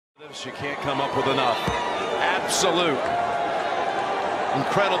She can't come up with enough. Absolute.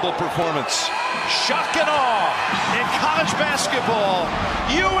 Incredible performance. Shock and awe in college basketball.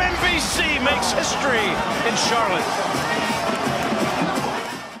 UMBC makes history in Charlotte.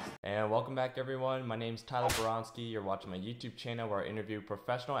 And welcome back, everyone. My name's Tyler Boronski. You're watching my YouTube channel where I interview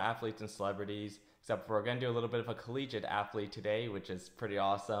professional athletes and celebrities. Except for we're going to do a little bit of a collegiate athlete today, which is pretty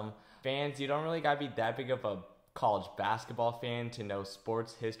awesome. Fans, you don't really got to be that big of a college basketball fan to know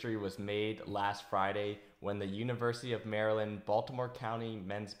sports history was made last Friday when the University of Maryland Baltimore County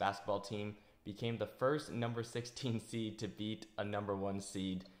men's basketball team became the first number 16 seed to beat a number 1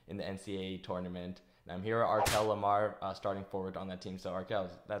 seed in the NCAA tournament. And I'm here with Arkel Lamar, starting forward on that team. So Arkel,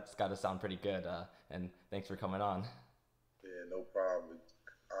 that's got to sound pretty good. And thanks for coming on. Yeah, no problem.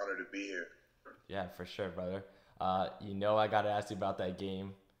 Honored to be here. Yeah, for sure, brother. I got to ask you about that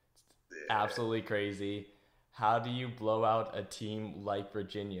game. It's absolutely crazy. How do you blow out a team like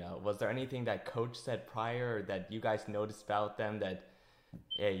Virginia? Was there anything that coach said prior or that you guys noticed about them that,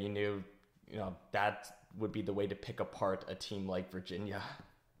 hey, you knew, that would be the way to pick apart a team like Virginia?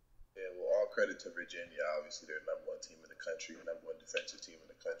 Yeah, well, all credit to Virginia. Obviously, they're the number 1 team in the country, number 1 defensive team in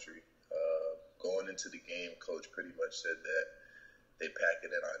the country. Going into the game, coach pretty much said that they pack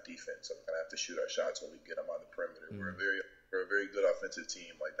it in on defense. So we're gonna have to shoot our shots when we get them on the perimeter. We're a very good offensive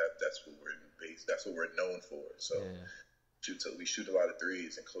team. Like that. That's what we're based. That's what we're known for. So we shoot a lot of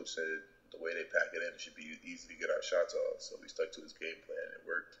threes, and coach said the way they pack it in, it should be easy to get our shots off. So we stuck to his game plan. It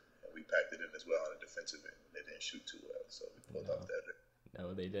worked, and we packed it in as well on the defensive end. They didn't shoot too well, so we pulled off that.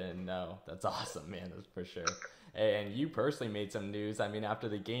 No, they didn't. No, that's awesome, man. That's for sure. And you personally made some news. I mean, after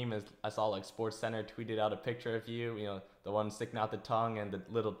the game, I saw like Sportscenter tweeted out a picture of you. The one sticking out the tongue and the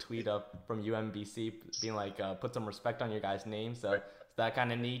little tweet up from UMBC being like, put some respect on your guys' name. So it's that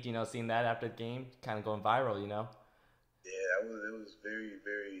kind of neat, seeing that after the game, kind of going viral, Yeah, it was very,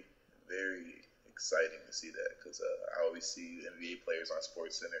 very, very exciting to see that because I always see NBA players on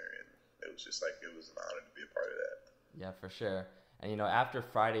SportsCenter, and it was just like it was an honor to be a part of that. Yeah, for sure. And, after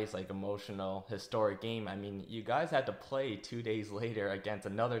Friday's, emotional, historic game, I mean, you guys had to play 2 days later against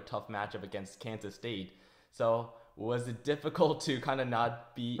another tough matchup against Kansas State. So was it difficult to kind of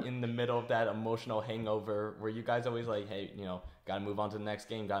not be in the middle of that emotional hangover? Were you guys always like, hey, got to move on to the next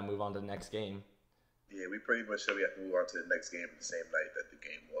game, got to move on to the next game? Yeah, we pretty much said we have to move on to the next game the same night that the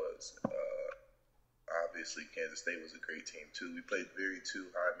game was. Obviously, Kansas State was a great team, too. We played two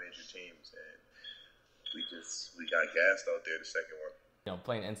high major teams, and we got gassed out there the second one.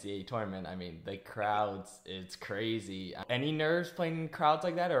 Playing NCAA tournament, I mean, the crowds, it's crazy. Any nerves playing crowds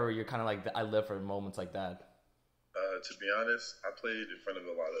like that, or you're kind of like, I live for moments like that? To be honest, I played in front of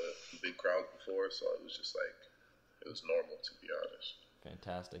a lot of big crowds before, so it was just like, it was normal, to be honest.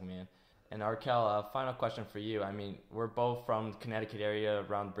 Fantastic, man. And Arkel, final question for you. I mean, we're both from the Connecticut area,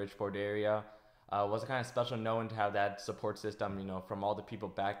 around the Bridgeport area. Was it kind of special knowing to have that support system, from all the people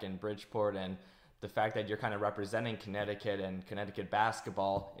back in Bridgeport, and the fact that you're kind of representing Connecticut and Connecticut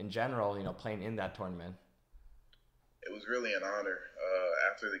basketball in general, playing in that tournament? It was really an honor.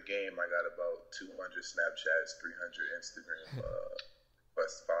 After the game, I got about 200 Snapchats, 300 Instagram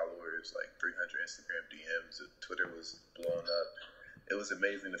followers, like 300 Instagram DMs. Twitter was blowing up. It was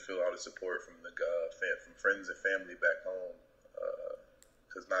amazing to feel all the support from from friends and family back home,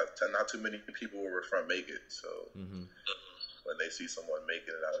 because not too many people where we're from make it. So when they see someone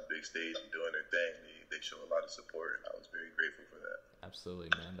making it on a big stage and doing their thing, they show a lot of support, and I was very grateful for that. Absolutely,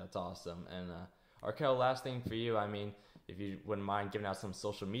 man. That's awesome. And Arkel, last thing for you, I mean, if you wouldn't mind giving out some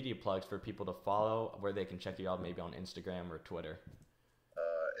social media plugs for people to follow, where they can check you out, maybe on Instagram or Twitter.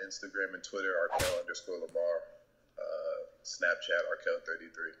 Instagram and Twitter, Arkel_Lamar. Snapchat,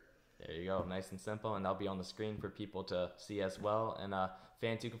 Arkel33. There you go. Nice and simple, and that'll be on the screen for people to see as well. And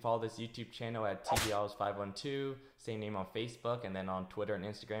fans, you can follow this YouTube channel at TBLs512, same name on Facebook, and then on Twitter and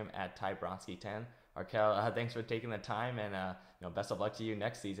Instagram at TyBronski10. Arkel, thanks for taking the time, and best of luck to you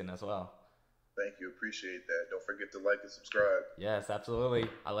next season as well. Thank you. Appreciate that. Don't forget to like and subscribe. Yes, absolutely.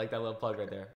 I like that little plug right there.